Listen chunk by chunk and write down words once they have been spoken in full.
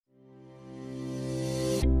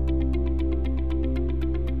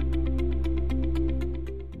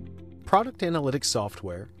Product analytics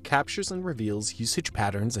software captures and reveals usage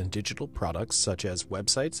patterns in digital products such as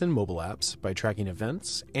websites and mobile apps by tracking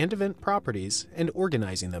events and event properties and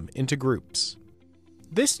organizing them into groups.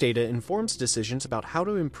 This data informs decisions about how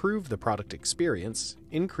to improve the product experience,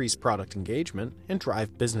 increase product engagement, and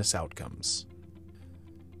drive business outcomes.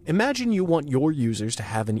 Imagine you want your users to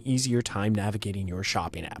have an easier time navigating your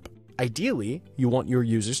shopping app. Ideally, you want your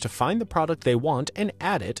users to find the product they want and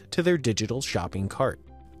add it to their digital shopping cart.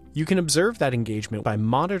 You can observe that engagement by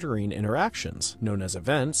monitoring interactions, known as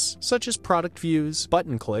events, such as product views,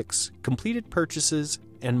 button clicks, completed purchases,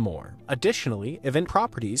 and more. Additionally, event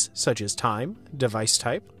properties such as time, device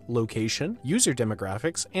type, location, user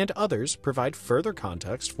demographics, and others provide further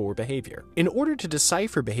context for behavior. In order to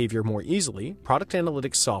decipher behavior more easily, product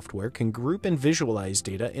analytics software can group and visualize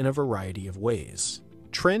data in a variety of ways.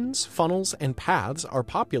 Trends, funnels, and paths are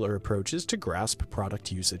popular approaches to grasp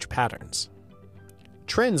product usage patterns.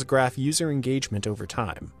 Trends graph user engagement over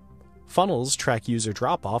time. Funnels track user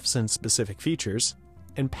drop-offs and specific features,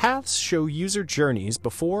 and paths show user journeys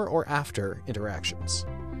before or after interactions.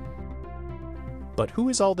 But who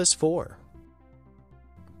is all this for?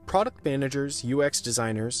 Product managers, UX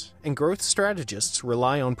designers, and growth strategists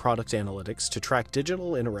rely on product analytics to track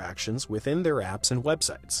digital interactions within their apps and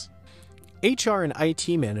websites. HR and IT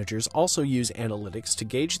managers also use analytics to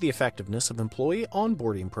gauge the effectiveness of employee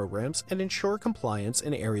onboarding programs and ensure compliance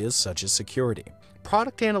in areas such as security.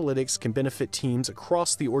 Product analytics can benefit teams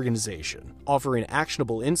across the organization, offering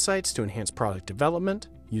actionable insights to enhance product development,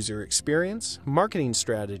 user experience, marketing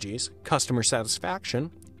strategies, customer satisfaction,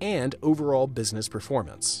 and overall business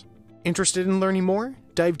performance. Interested in learning more?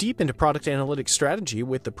 Dive deep into product analytics strategy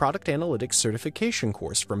with the Product Analytics Certification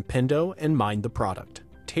course from Pendo and Mind the Product,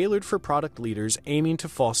 tailored for product leaders aiming to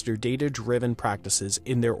foster data-driven practices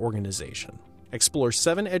in their organization. Explore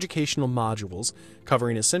 7 educational modules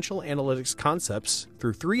covering essential analytics concepts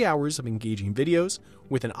through 3 hours of engaging videos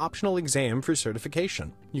with an optional exam for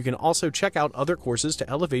certification. You can also check out other courses to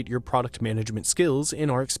elevate your product management skills in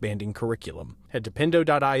our expanding curriculum. Head to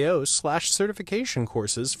pendo.io/certification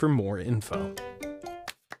courses for more info.